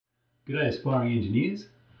G'day aspiring engineers.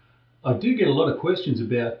 I do get a lot of questions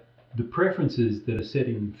about the preferences that are set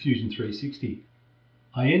in Fusion 360.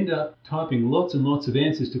 I end up typing lots and lots of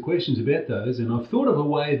answers to questions about those, and I've thought of a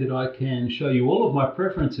way that I can show you all of my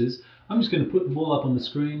preferences. I'm just going to put them all up on the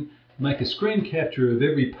screen, make a screen capture of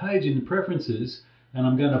every page in the preferences, and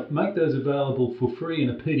I'm going to make those available for free in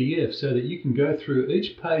a PDF so that you can go through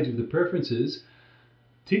each page of the preferences,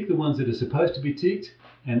 tick the ones that are supposed to be ticked,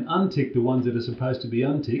 and untick the ones that are supposed to be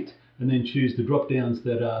unticked, and then choose the drop downs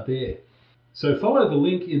that are there. So follow the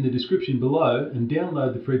link in the description below and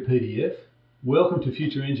download the free PDF. Welcome to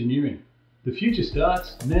Future Engineering. The future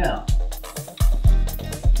starts now.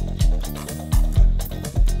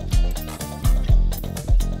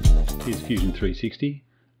 Here's Fusion 360,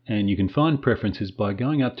 and you can find preferences by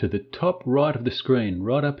going up to the top right of the screen,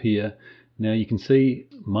 right up here. Now you can see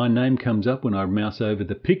my name comes up when I mouse over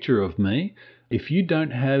the picture of me. If you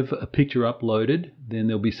don't have a picture uploaded, then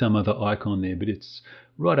there'll be some other icon there, but it's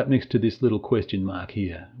right up next to this little question mark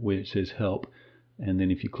here where it says help. And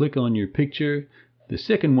then if you click on your picture, the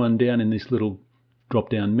second one down in this little drop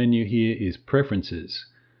down menu here is preferences,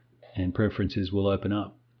 and preferences will open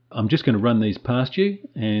up. I'm just going to run these past you,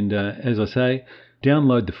 and as I say,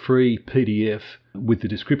 download the free PDF with the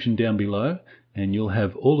description down below, and you'll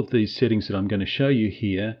have all of these settings that I'm going to show you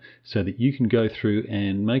here so that you can go through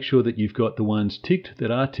and make sure that you've got the ones ticked that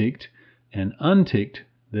are ticked and unticked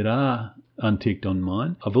that are unticked on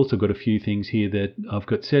mine. I've also got a few things here that I've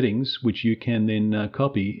got settings which you can then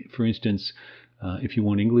copy. For instance, if you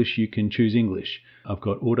want English, you can choose English. I've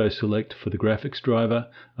got auto select for the graphics driver.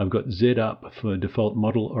 I've got Z up for default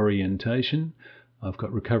model orientation. I've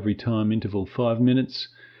got recovery time interval 5 minutes.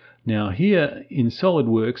 Now here in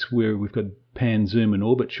SolidWorks, where we've got pan, zoom and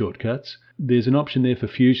orbit shortcuts, there's an option there for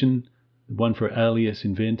Fusion, one for Alias,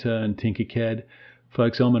 Inventor and Tinkercad.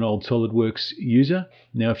 Folks, I'm an old SolidWorks user.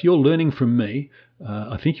 Now if you're learning from me,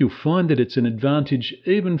 I think you'll find that it's an advantage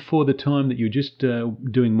even for the time that you're just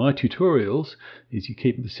doing my tutorials, is you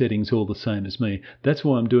keep the settings all the same as me. That's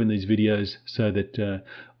why I'm doing these videos, so that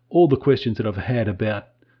all the questions that I've had about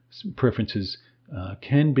preferences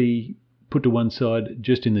can be put to one side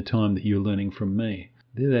just in the time that you're learning from me.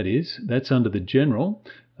 There that is. That's under the General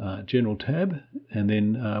tab, and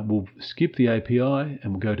then we'll skip the API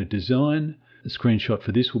and we'll go to Design. The screenshot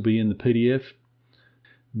for this will be in the PDF.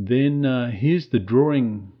 Then here's the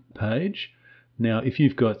drawing page. Now if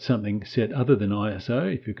you've got something set other than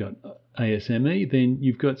ISO, if you've got ASME, then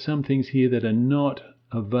you've got some things here that are not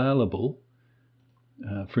available.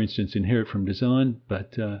 For instance, inherit from design,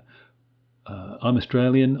 but I'm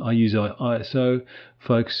Australian, I use ISO.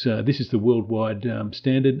 Folks, this is the worldwide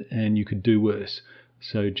standard, and you could do worse.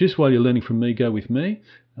 So just while you're learning from me, go with me.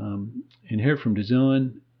 Inherit from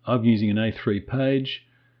design, I'm using an A3 page.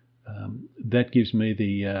 That gives me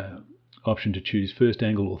the option to choose first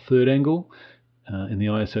angle or third angle. In the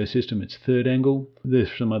ISO system, it's third angle. There's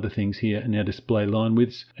some other things here, and now display line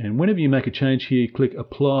widths. And whenever you make a change here, click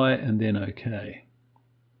apply and then OK.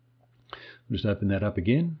 I'll just open that up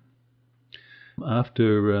again.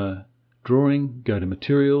 After drawing, go to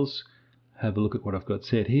materials, have a look at what I've got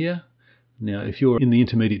set here. Now if you're in the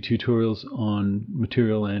intermediate tutorials on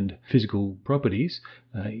material and physical properties,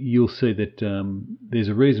 you'll see that there's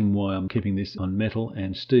a reason why I'm keeping this on metal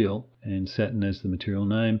and steel and satin as the material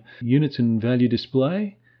name. Units and value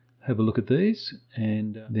display, have a look at these,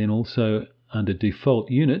 and then also under default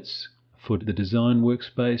units for the design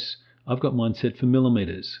workspace, I've got mine set for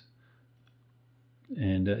millimeters.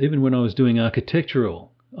 And even when I was doing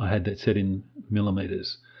architectural, I had that set in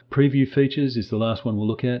millimeters. Preview features is the last one we'll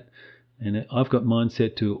look at, and I've got mine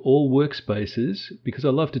set to all workspaces because I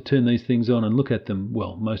love to turn these things on and look at them,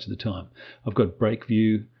 well, most of the time. I've got break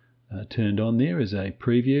view turned on there as a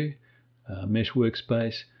preview, mesh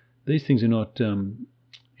workspace. These things are not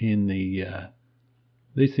in the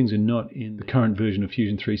current version of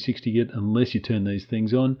Fusion 360 yet, unless you turn these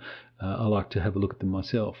things on. I like to have a look at them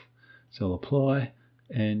myself. So I'll apply.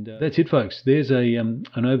 And that's it, folks. There's an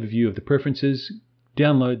overview of the preferences.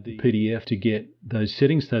 Download the PDF to get those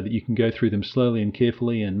settings so that you can go through them slowly and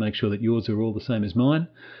carefully and make sure that yours are all the same as mine.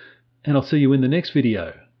 And I'll see you in the next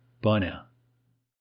video. Bye now.